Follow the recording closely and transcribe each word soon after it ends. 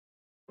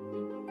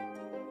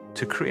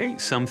To create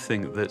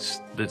something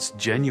that's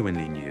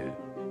genuinely new,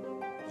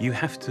 you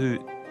have to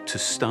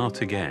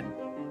start again.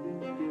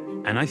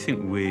 And I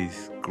think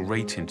with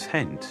great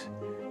intent,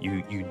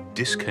 you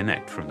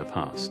disconnect from the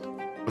past.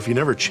 If you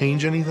never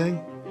change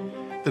anything,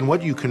 then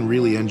what you can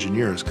really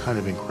engineer is kind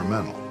of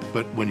incremental.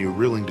 But when you're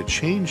willing to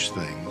change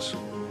things,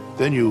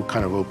 then you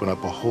kind of open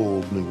up a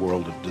whole new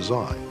world of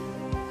design.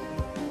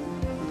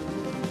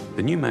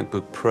 The new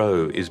MacBook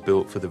Pro is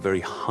built for the very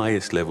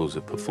highest levels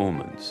of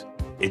performance.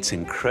 It's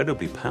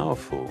incredibly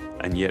powerful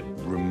and yet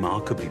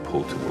remarkably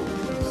portable.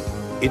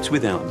 It's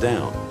without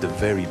doubt the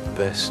very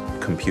best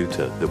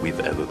computer that we've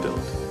ever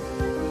built.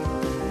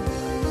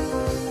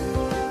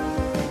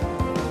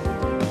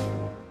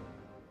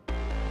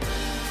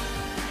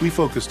 We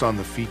focused on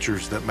the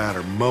features that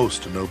matter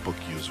most to notebook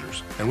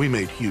users, and we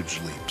made huge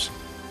leaps.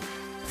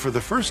 For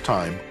the first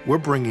time, we're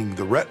bringing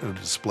the Retina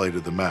display to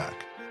the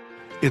Mac.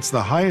 It's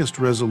the highest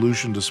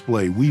resolution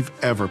display we've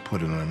ever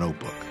put in a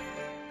notebook.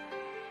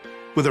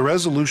 With a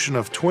resolution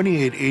of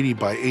 2880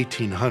 by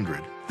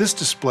 1800, this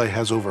display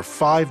has over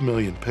 5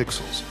 million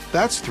pixels.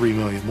 That's 3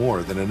 million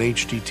more than an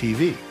HD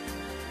TV.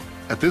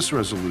 At this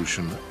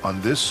resolution,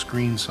 on this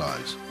screen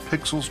size,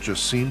 pixels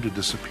just seem to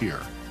disappear.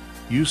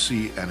 You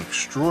see an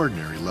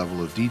extraordinary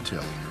level of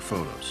detail in your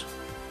photos.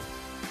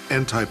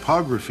 And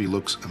typography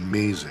looks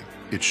amazing.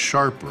 It's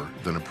sharper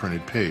than a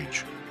printed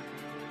page.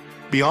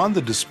 Beyond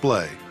the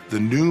display, the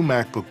new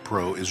MacBook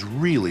Pro is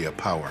really a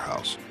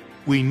powerhouse.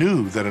 We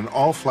knew that an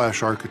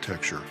all-flash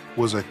architecture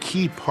was a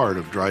key part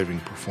of driving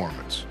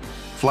performance.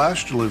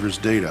 Flash delivers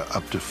data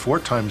up to 4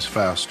 times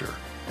faster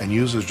and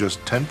uses just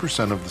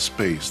 10% of the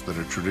space that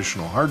a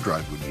traditional hard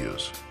drive would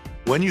use.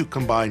 When you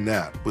combine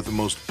that with the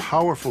most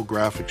powerful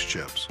graphics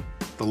chips,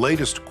 the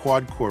latest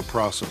quad-core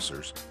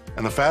processors,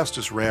 and the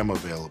fastest RAM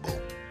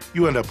available,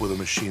 you end up with a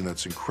machine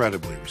that's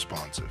incredibly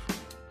responsive.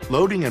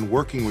 Loading and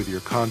working with your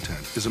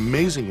content is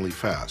amazingly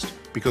fast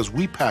because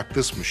we packed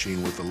this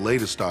machine with the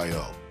latest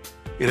I/O.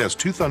 It has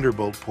 2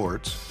 Thunderbolt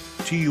ports,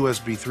 2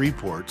 USB 3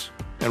 ports,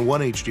 and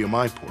 1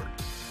 HDMI port.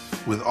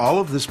 With all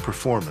of this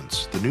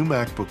performance, the new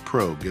MacBook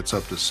Pro gets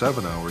up to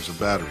 7 hours of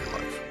battery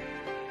life.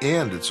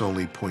 And it's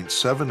only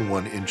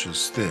 0.71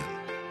 inches thin.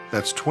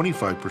 That's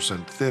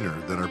 25% thinner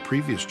than our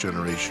previous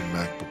generation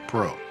MacBook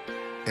Pro.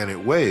 And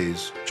it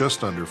weighs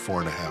just under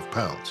 4.5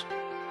 pounds.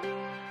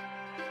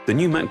 The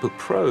new MacBook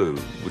Pro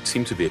would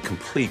seem to be a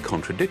complete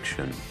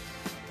contradiction.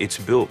 It's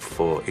built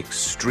for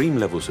extreme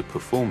levels of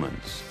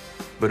performance,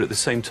 but at the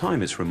same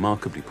time it's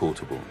remarkably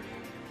portable.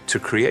 To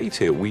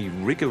create it, we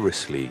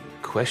rigorously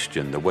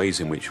question the ways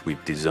in which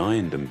we've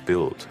designed and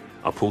built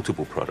our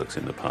portable products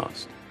in the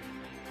past.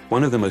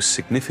 One of the most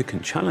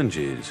significant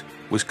challenges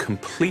was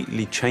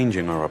completely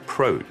changing our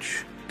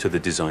approach to the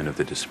design of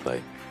the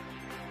display.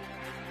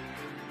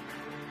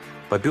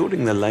 By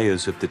building the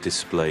layers of the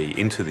display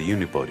into the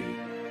unibody,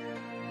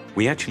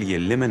 we actually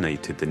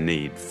eliminated the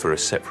need for a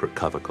separate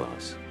cover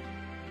glass.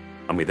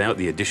 And without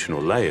the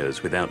additional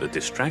layers, without the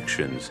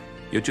distractions,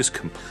 you're just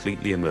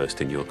completely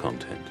immersed in your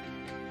content.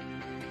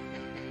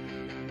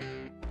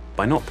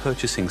 By not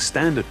purchasing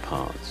standard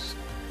parts,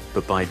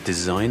 but by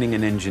designing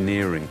and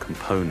engineering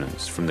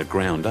components from the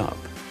ground up,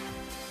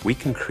 we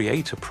can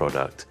create a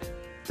product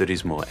that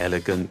is more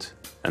elegant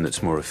and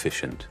that's more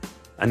efficient.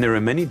 And there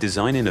are many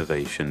design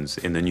innovations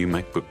in the new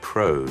MacBook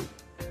Pro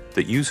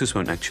that users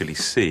won't actually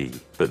see,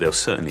 but they'll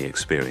certainly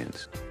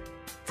experience.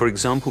 For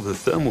example, the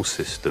thermal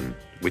system,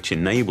 which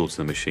enables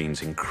the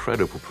machine's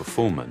incredible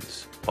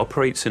performance,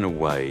 operates in a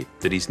way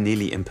that is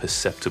nearly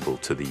imperceptible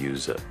to the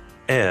user.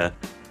 Air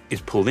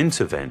is pulled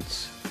into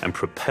vents and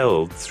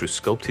propelled through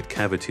sculpted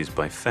cavities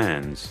by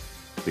fans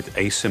with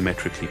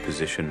asymmetrically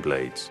positioned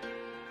blades.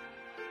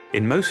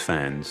 In most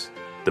fans,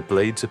 the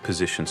blades are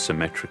positioned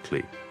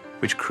symmetrically,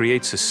 which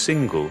creates a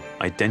single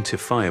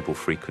identifiable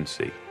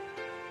frequency.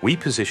 We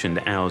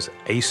positioned ours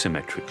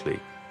asymmetrically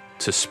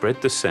to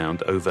spread the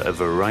sound over a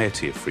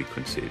variety of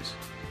frequencies,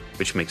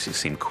 which makes it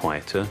seem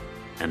quieter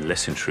and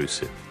less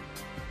intrusive.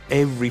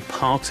 Every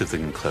part of the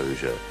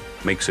enclosure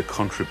makes a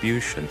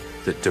contribution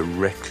that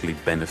directly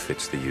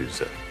benefits the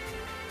user.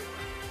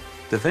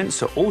 The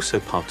vents are also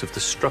part of the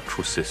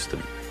structural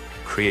system,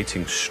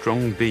 creating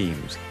strong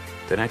beams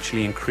that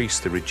actually increase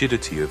the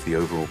rigidity of the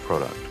overall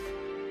product.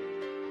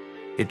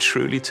 It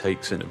truly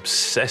takes an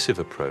obsessive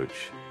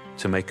approach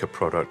to make a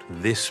product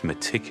this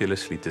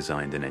meticulously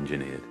designed and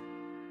engineered.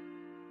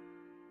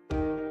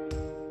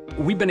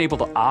 We've been able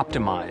to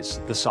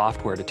optimize the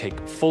software to take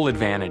full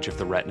advantage of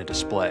the Retina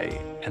display,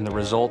 and the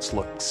results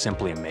look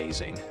simply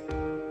amazing.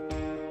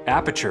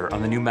 Aperture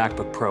on the new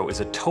MacBook Pro is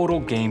a total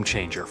game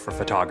changer for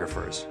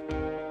photographers.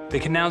 They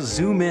can now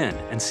zoom in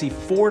and see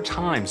 4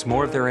 times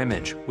more of their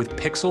image with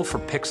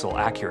pixel-for-pixel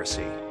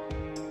accuracy,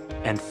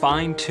 and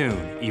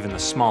fine-tune even the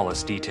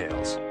smallest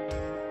details.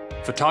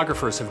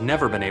 Photographers have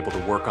never been able to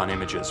work on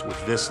images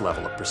with this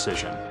level of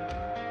precision.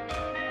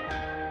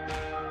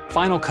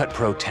 Final Cut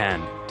Pro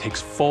 10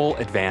 takes full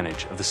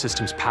advantage of the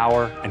system's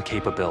power and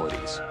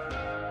capabilities.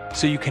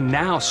 So you can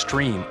now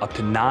stream up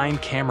to 9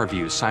 camera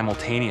views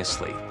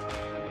simultaneously,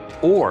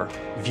 or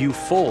view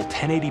full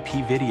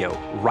 1080p video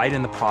right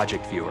in the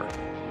project viewer,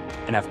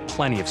 and have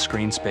plenty of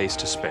screen space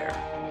to spare.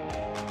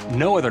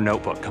 No other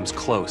notebook comes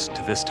close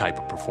to this type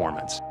of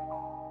performance.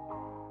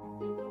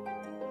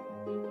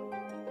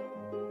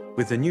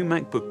 With the new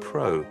MacBook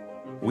Pro,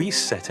 we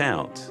set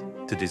out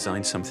to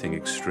design something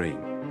extreme.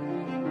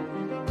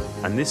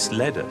 And this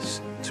led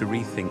us to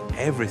rethink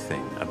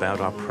everything about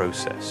our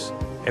process,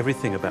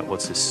 everything about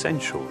what's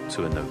essential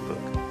to a notebook.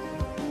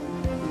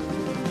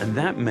 And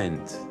that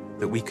meant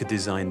that we could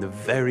design the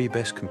very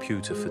best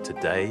computer for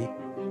today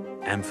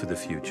and for the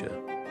future.